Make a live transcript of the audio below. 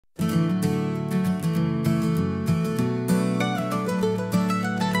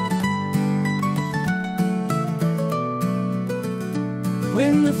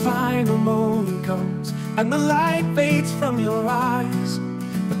When the final moment comes and the light fades from your eyes,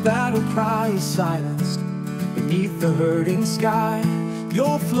 the battle cry is silenced beneath the hurting sky.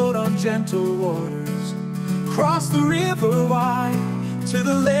 You'll float on gentle waters, cross the river wide, to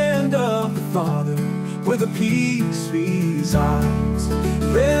the land of the Father, where the peace resides.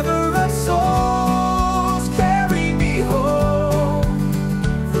 River of souls, carry me home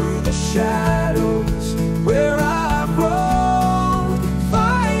through the shadows where I've grown.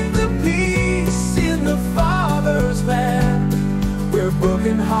 Find the peace in the Father's land, where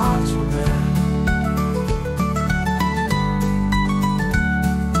broken hearts will mend.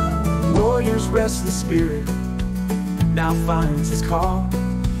 Warrior's restless spirit now finds his call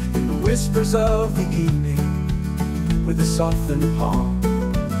in the whispers of the evening, with a softened palm,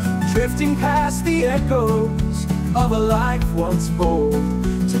 drifting past the echoes of a life once bold,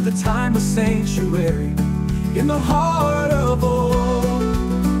 to the time of sanctuary in the heart of old.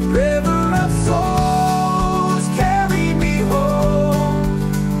 River of souls, carry me home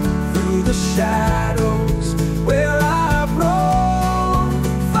through the shadows where I've grown.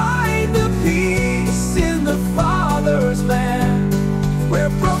 Find the peace in the Father's land, where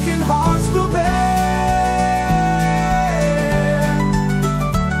broken hearts will bear.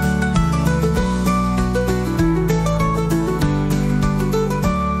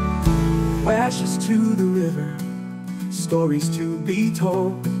 Ashes to the river, stories to be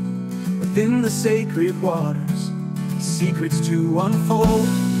told, within the sacred waters, secrets to unfold,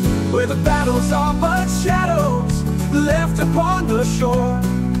 where the battles are but shadows left upon the shore,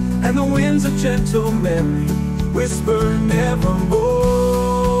 and the winds of gentle memory whisper nevermore.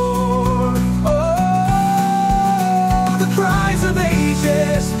 Oh, the cries of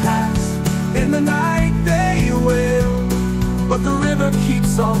ages pass, in the night they wail, but the river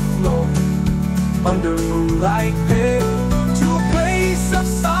keeps on flowing under moonlight pale, to a place of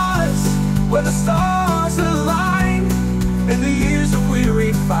solace where the stars align, and the years of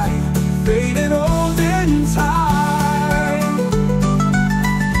weary fight fade in olden time.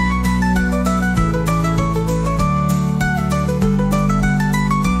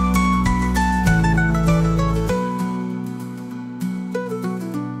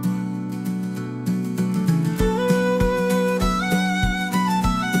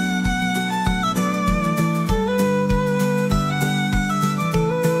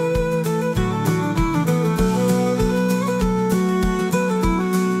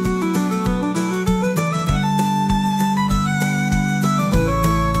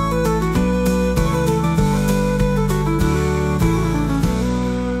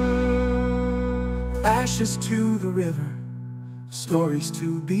 Ashes to the river, stories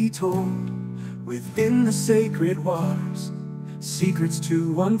to be told, within the sacred waters, secrets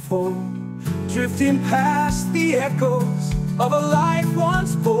to unfold, drifting past the echoes of a life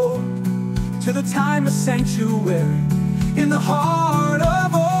once bold, to the time of sanctuary in the heart